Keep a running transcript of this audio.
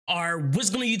What's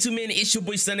going on YouTube, man? It's your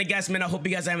boy Stonted, guys, man. I hope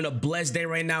you guys are having a blessed day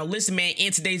right now. Listen, man,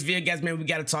 in today's video, guys, man, we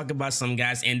got to talk about some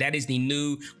guys, and that is the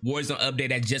new Warzone update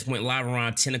that just went live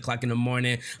around 10 o'clock in the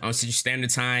morning on Central Standard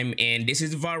Time. And this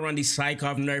is the video around the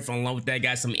Sykov Nerf, along with that,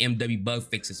 guys, some MW bug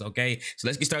fixes, okay? So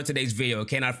let's get started today's video,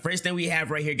 okay? Now, first thing we have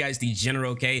right here, guys, the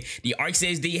general, okay? The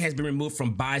ARC-XD has been removed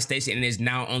from buy station and is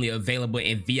now only available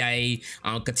in VIA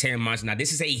container mods. Now,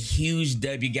 this is a huge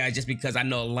W, guys, just because I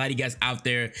know a lot of you guys out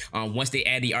there, once they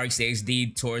add the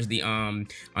ARC-XD towards the on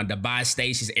the buy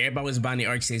stations, everybody was buying the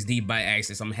ARC-XD by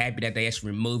accident. So I'm happy that they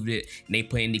actually removed it and they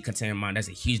put in the container mod. That's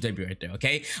a huge W right there,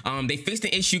 okay? They fixed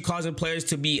the issue causing players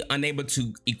to be unable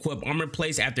to equip armor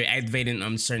plates after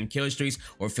activating certain kill streaks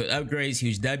or field upgrades.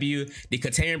 Huge W. The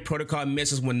container protocol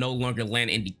missiles will no longer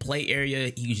land in the play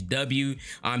area. Huge W.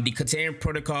 The container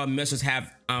protocol missiles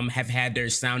have had their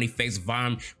sound effects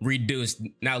volume reduced.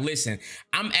 Now listen,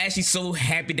 I'm actually so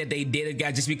happy that they did it,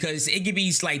 guys, just because it could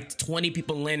be like 20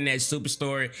 people landing at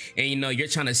Superstore and you know you're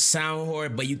trying to sound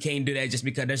horde, but you can't do that just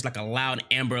because there's like a loud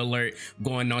Amber Alert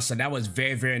going on. So that was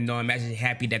very, very annoying. I'm actually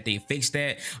happy that they fixed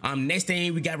that. Next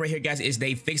thing we got right here, guys, is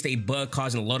they fixed a bug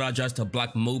causing loadout drops to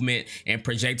block movement and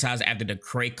projectiles after the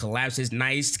crate collapses.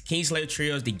 Nice. Kingslayer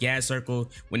trios, the gas circle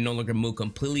will no longer move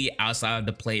completely outside of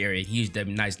the play area. Huge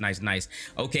W. Nice.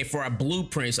 Okay, for our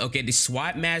blueprints, okay, the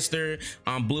SWAT master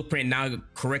blueprint now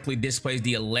correctly displays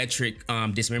the electric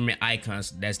dismemberment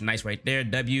icons. That's nice right there.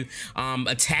 W.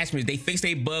 Attachments, they fixed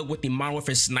a bug with the Modern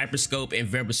Warfare sniper scope and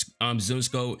variable zoom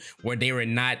scope where they were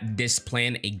not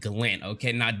displaying a glint.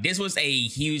 Okay, now this was a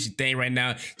huge thing right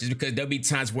now, just because there'll be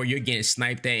times where you're getting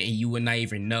sniped at and you would not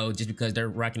even know, just because they're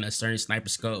rocking a certain sniper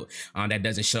scope that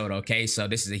doesn't show it. Okay, so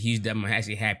this is a huge demo. I'm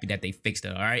actually happy that they fixed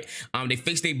it. All right, they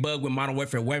fixed a bug with Modern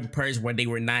Warfare weapon perks where they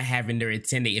were not having their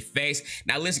intended effects.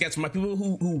 Now listen, guys, for my people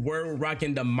who were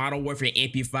rocking the Modern Warfare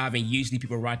MP5 and usually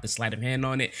people rock the sleight of hand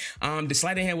on it, the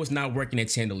sleight of hand was not working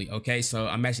intendedly. Okay, so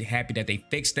I'm actually happy that they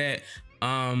fixed that.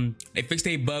 They fixed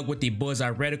a bug with the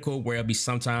bullseye reticle where it'll be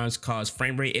sometimes cause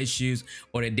frame rate issues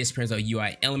or the disappearance of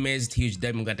UI elements. Huge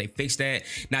W. I'm glad they fixed that.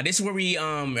 Now this is where we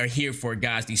are here for,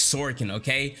 guys, the Sorkin.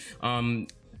 Okay,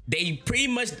 they pretty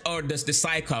much, or the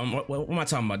Sykov, what am I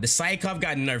talking about? The Sykov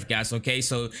got nerfed, guys, okay?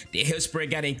 So the hit spread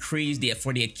got increased.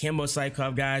 For the akimbo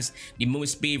Sykov, guys, the movement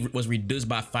speed was reduced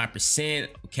by 5%,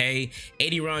 okay?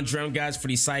 80 round drum, guys, for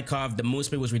the Sykov, the movement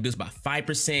speed was reduced by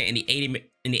 5%,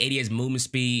 and the ADS movement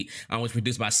speed was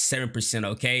reduced by 7%,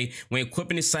 okay? When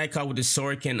equipping the Sykov with the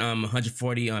Sorkin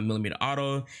 140 millimeter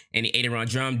auto and the 80 round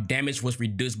drum, damage was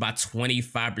reduced by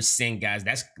 25%, guys.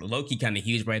 That's low-key kind of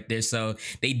huge right there. So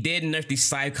they did nerf the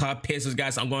Sykov pistols,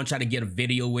 guys. I'm going to try to get a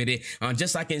video with it,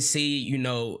 just so I can see, you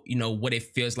know what it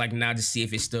feels like now, to see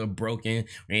if it's still broken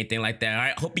or anything like that. All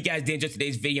right, hope you guys did enjoy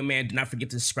today's video, man. Do not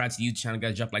forget to subscribe to the YouTube channel,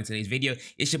 guys. Drop a like today's video.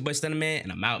 It's your boy Stunted, man,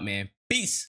 and I'm out, man. Peace.